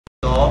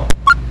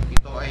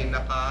ito ay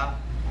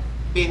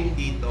naka-pin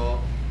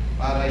dito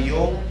para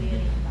yung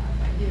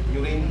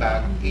urine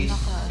bag is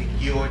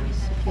secured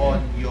on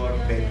your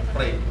bed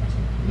frame.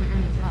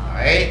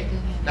 Okay?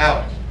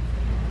 Now,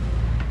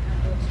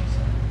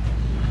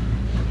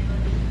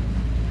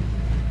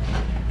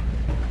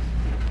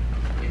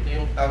 ito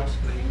yung tongue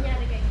screen.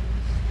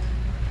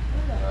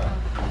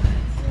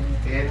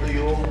 Ito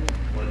yung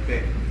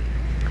ballpen.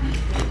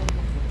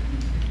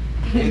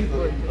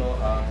 Ito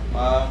ang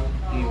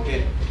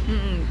pang-ipit.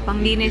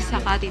 Panglinis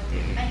sa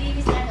catheter.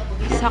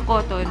 Sa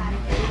cotton.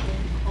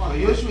 So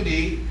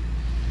usually,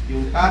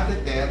 yung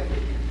catheter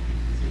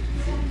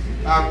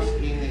comes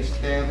in a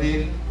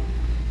sterile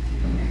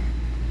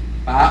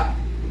pack.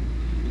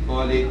 We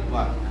call it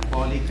what?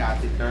 Poly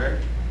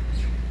catheter.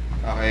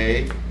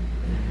 Okay?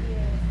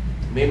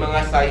 May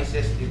mga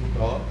sizes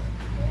dito.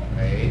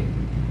 Okay?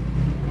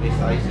 May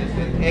sizes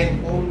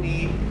and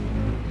only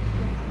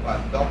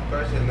what?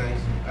 Doctors and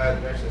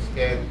nurses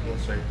can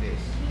insert this.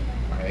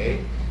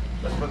 Okay?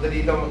 Mas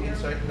madali lang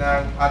mag-insert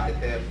ng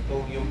catheter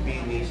kung yung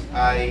penis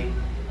ay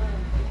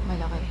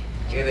Malaki.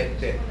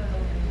 erected.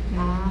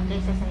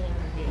 Kaysa sa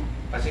hindi.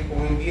 Kasi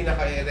kung hindi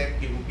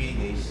naka-erect yung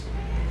penis,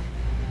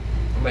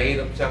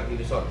 mahirap siyang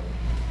ilusot.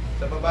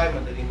 Sa babae,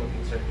 madaling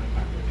mag-insert ng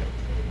catheter.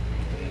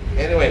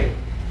 Anyway,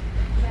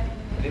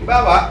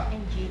 halimbawa,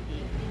 NGT.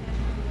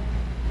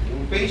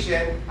 yung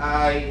patient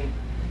ay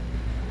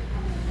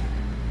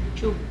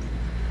Tube.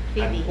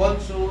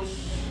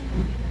 unconscious,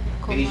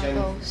 patient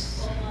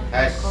Comatose.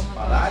 has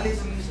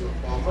paralysis or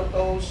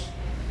comatose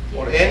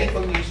or any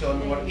condition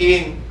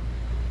wherein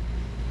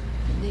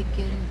They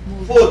can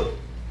move. food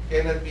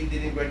cannot be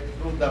delivered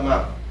through the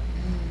mouth.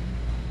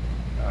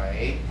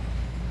 Okay?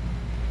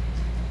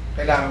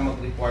 Kailangan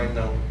mag-require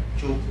ng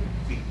tube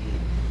feeding.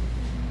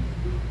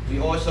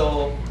 We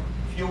also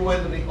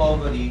fuel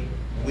recovery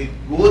with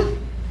good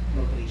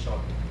nutrition.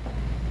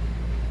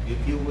 We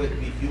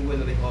fuel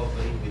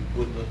recovery with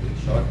good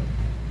nutrition.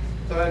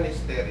 Ito lang yung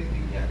sterile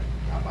din yan.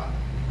 Tama.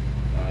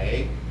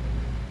 Okay?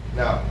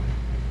 Now,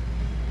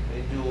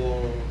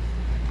 medyo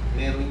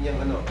meron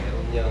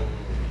niyang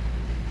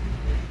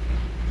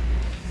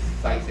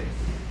sizes.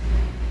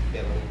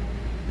 Pero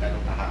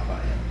ganong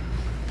kahaba yan.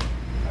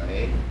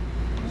 Okay?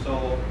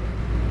 So,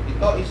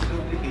 ito is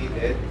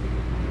lubricated.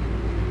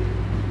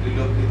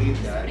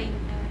 Nilubricate yan.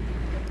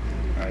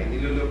 Okay,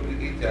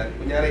 nilulubricate yan.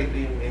 Kunyari ito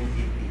yung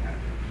NGT ha.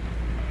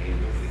 Okay,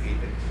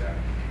 lubricated siya.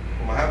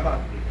 Kung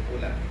mahaba, ito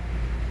pula.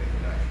 Ito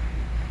na.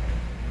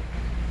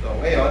 So,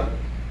 ngayon,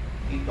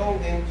 itong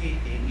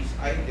NGT is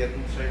either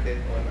inserted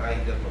on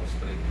either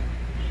nostril.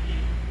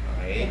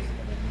 Okay?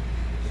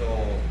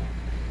 So,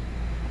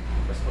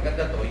 mas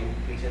maganda to yung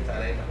patient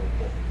sana ay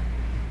nakupo.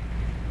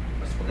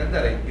 Mas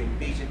maganda rin yung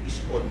patient is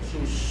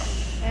conscious.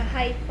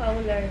 High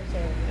Fowler,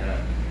 sir.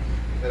 Yan.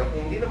 Pero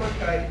kung hindi naman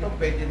kaya ito,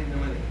 pwede din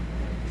naman eh.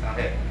 Sa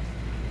akin.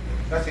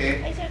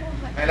 Kasi, Ay, sir,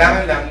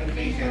 kailangan lang yung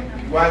patient,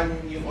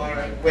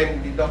 when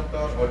the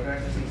doctor or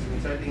nurse is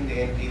inserting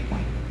the NGT,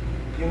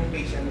 yung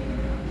patient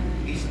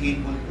is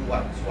able to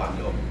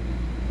swallow.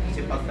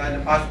 Kasi pagka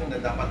napasok na,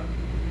 dapat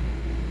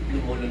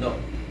lumulunok.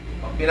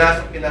 Pag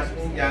pinasok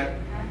mo dyan,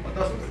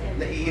 tapos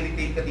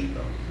nai-irritate ka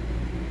dito.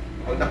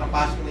 Pag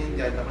nakapasok na yun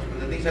dyan, tapos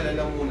pagdating sa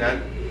lalamunan,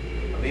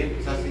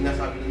 sa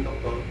sinasabi ng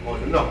doktor,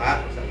 lunok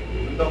ha?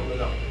 Sabi, lunok.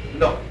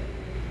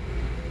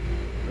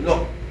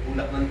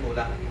 Tulak ng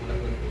tulak.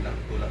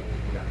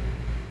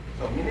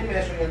 So,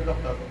 minimeasure yung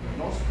doktor ng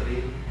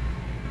nostril.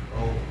 So,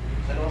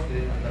 sa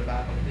nostril, at the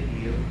back of the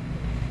ear,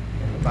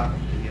 mga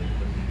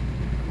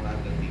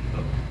hanggang dito.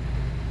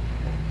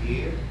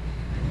 Here,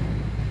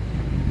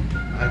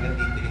 hanggang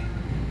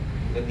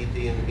dito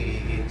yung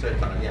i-insert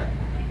sa kanya.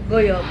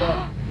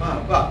 Goyobo.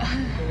 Mahaba.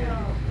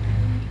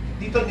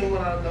 Dito yung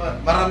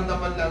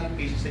maramdaman lang yung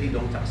patient sa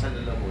ilong at sa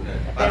lalamunan.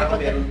 Para kung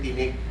merong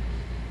tinik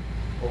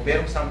o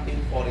merong something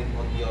foreign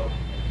on your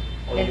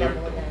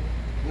Lalamunan.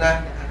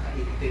 na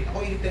nakaka-irritate.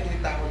 Ako irritate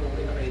ako nung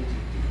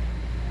naka-NGT.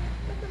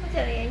 Ba't naman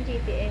sir,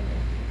 NGT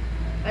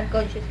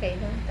unconscious kayo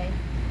noong time?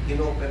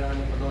 Ino-operahan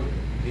ko noon.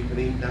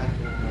 I-brain lahat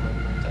yung mga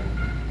ng tiyan.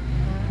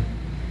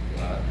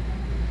 Diba?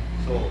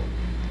 So,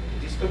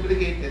 it is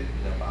complicated.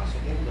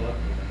 Pinapasok yun doon.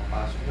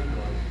 Pinapasok yun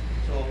doon.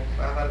 So,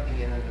 makakarating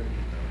yan hanggang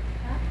dito.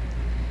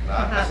 Diba?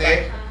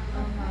 Kasi,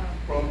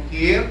 from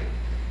here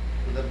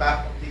to the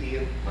back of the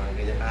ear, mga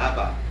ganyan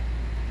kahaba.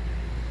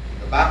 To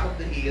the back of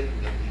the ear,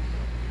 hanggang dito.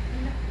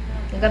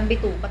 Hanggang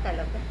bituka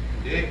talaga.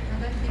 Hindi.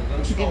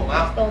 Hanggang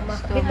stomach.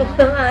 Stomach.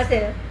 Bituka nga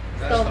sir.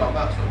 Hanggang Stomach.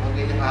 stomach. So, mga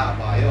ganyan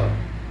kahaba yun.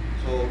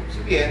 So,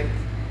 sabihin,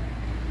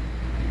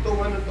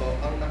 itong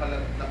ang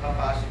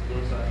nakapasok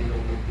doon sa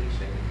ilong ng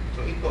patient.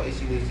 So, ito ay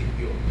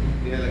sinisecure.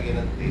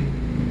 Nilalagyan ng tape.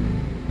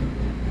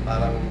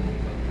 Parang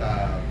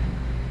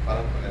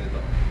pa ganito.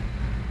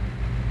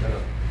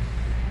 Gano'n.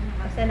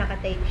 Kasi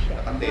nakatape siya.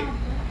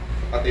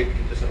 Nakatape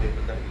dito sa may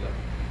ng ilong.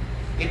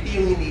 Ito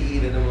yung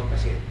hinihila ng mga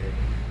pasyente.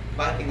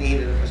 Bakit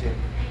hinihila ng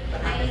pasyente?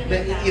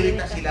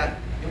 Naiirita sila.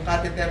 Yung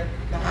catheter,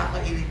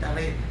 nakakairita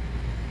rin.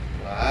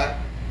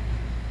 Diba?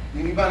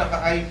 Yung iba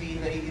naka-IV,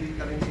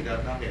 naiirita rin sila.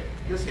 Bakit?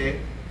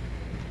 Kasi,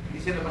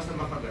 sila basta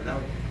makagalaw.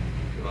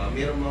 Diba?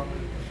 Meron mga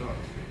posisyon.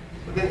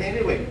 But then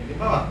anyway, di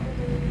ba?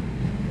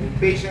 Yung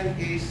patient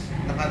is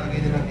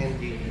nakalagay na ng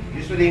NGT.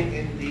 Usually yung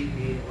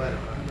NGT, well,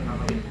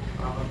 nakakabit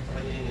sa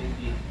kanya yung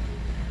NGT.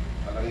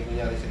 Nakalagay ko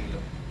niya rin sa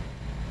ilong.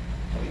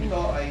 So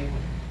ito ay,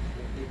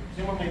 kasi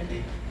mo may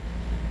tape.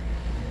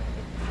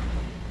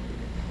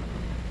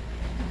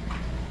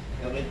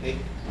 Yung may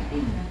tape?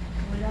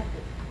 Wala po.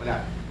 Wala.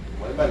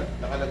 Wala.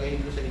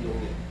 Nakalagay dito sa ilong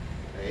niya.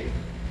 Okay?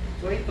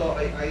 So ito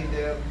ay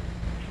either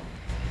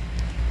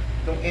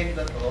itong end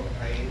na to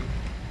ay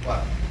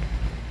what?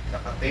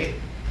 Nakate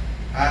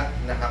at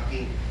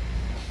nakaking.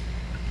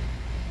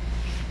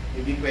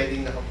 Hindi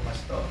pwedeng nakabukas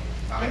to.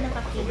 Bakit?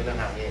 Papasukin ng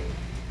hangin.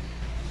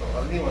 So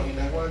karaniwan,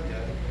 ginagawa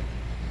dyan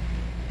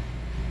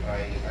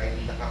ay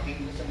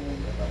nakaking na sa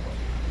mundo tapos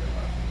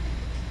pinapasok.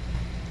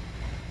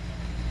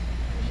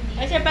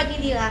 Ay, sir, pag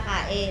hindi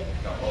kakain,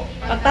 Oo.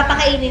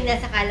 pagpapakainin na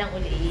sa kalang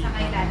uliin.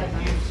 Sakay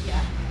lalabas.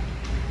 Yes.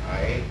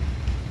 Ay,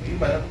 yung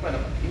ba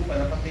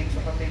nakatake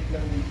sa katake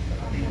lang.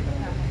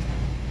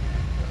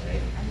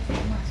 Okay.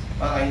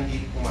 Para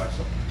hindi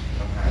pumasok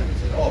ang hangin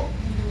sa loob.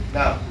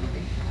 Now,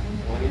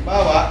 kung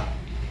halimbawa,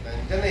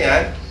 nandiyan na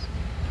yan,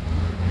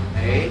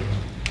 okay,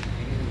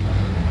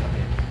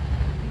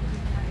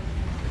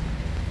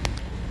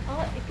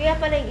 Oh, kaya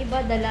pala yung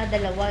iba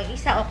dala-dalawa. Yung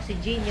isa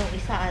oxygen, yung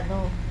isa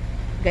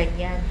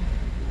ganyan.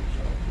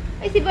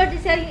 Ay, si Barty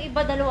sir, yung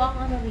iba dalawa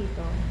ang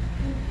rito.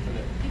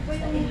 Iba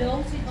yung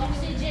ilong,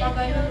 oxygen.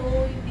 Pag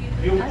hindi.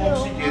 yung Ay,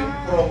 oxygen, oo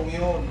nga. prong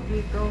yun.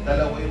 Dito.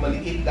 Dalawa yung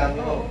maliit lang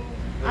yun.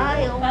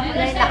 Ay, yung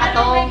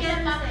nakatong.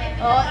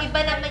 Oo, iba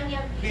naman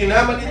yung... Hindi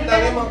na, maliit lang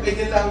yun, mga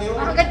ganyan lang yun.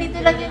 Hanggang dito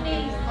lang yun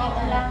eh.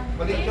 Dito lang.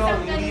 Maliit yun,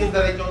 hindi yung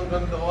diretso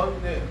hanggang doon.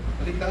 Hindi.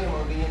 Maliit lang yun,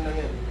 mga ganyan lang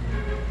yun.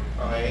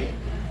 Okay?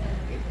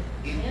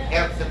 It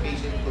helps the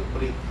patient to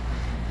breathe.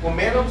 Kung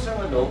meron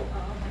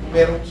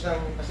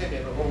siyang kasi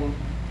merong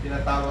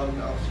tinatawag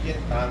na oxygen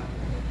tank,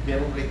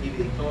 merong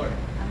regulator.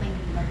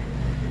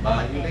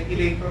 Yung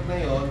regulator na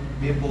yun,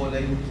 may bola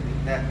yung sa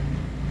gitna.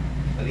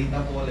 Maliit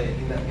na bola,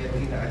 pero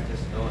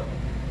ina-adjust doon.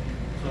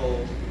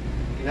 So,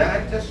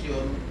 ina-adjust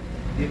yun,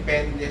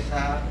 depende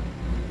sa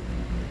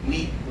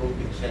need ng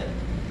patient.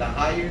 The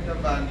higher the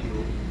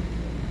value,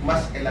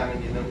 mas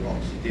kailangan niya ng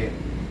oxygen.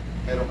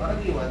 Pero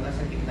karaniwan,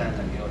 nasa gitna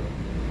lang yun.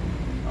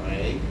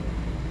 Okay?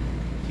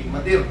 Si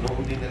Madir,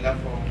 noong dinala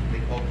from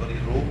recovery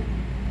room,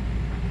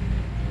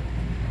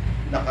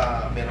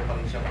 meron pa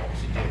rin siyang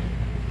oxygen.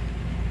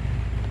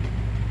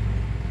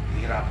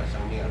 Hihirapan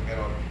siyang minga.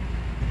 Pero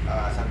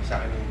sabi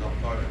sa akin ng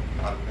doktor,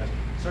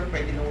 sir,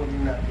 pwede na ulit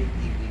natin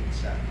i-win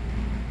sa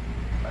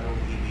anong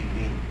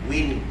i-win?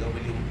 Winning.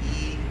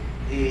 W-E-A-N-I-N-G.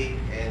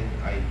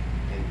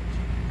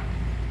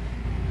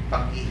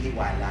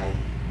 Pag-ihiwalay.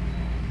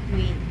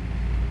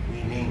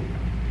 Winning.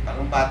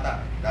 Parang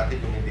bata. Dati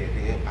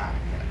dumidete yung na.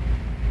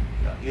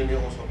 Yun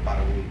yung uso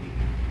parang winning.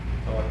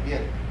 So,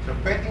 yan. So,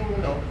 pwede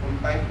mo, from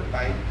time to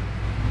time,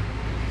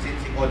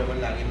 since ikaw naman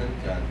lagi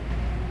nandyan,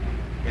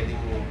 pwede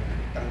mo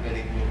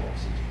tanggalin yung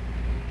oxygen.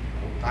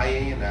 Kung kaya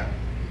niya na,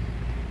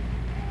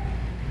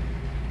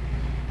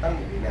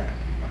 tanggalin na.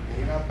 Pag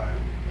nahirapan,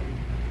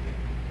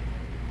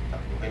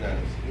 takbo ka na,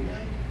 sige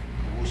na,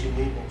 ubusin mo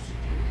yung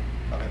oxygen.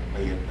 Bakit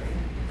mayroon na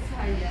yun?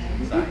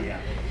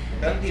 Sayang.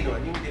 Pero di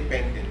naman, yung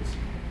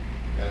dependency.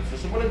 So,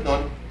 sumunod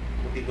nun,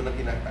 buti ko na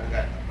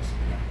tinatanggal, tapos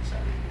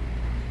pinakasan.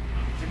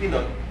 Sabi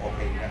nun,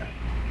 okay na.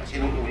 Kasi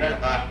nung una,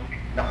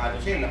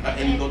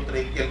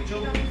 naka-endotracheal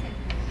tube.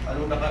 Ano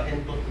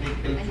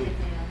naka-endotracheal tube?